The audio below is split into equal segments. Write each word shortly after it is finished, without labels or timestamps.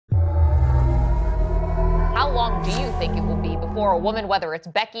how long do you think it will be before a woman, whether it's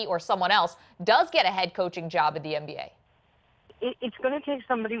Becky or someone else, does get a head coaching job in the NBA? It's going to take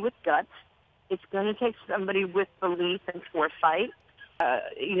somebody with guts. It's going to take somebody with belief and foresight.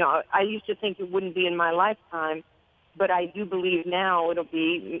 I used to think it wouldn't be in my lifetime, but I do believe now it'll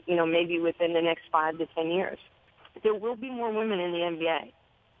be, maybe within the next 5 to 10 years. There will be more women in the NBA.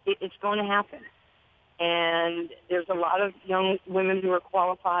 It's going to happen. And there's a lot of young women who are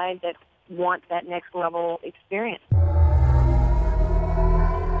qualified that want that next level experience.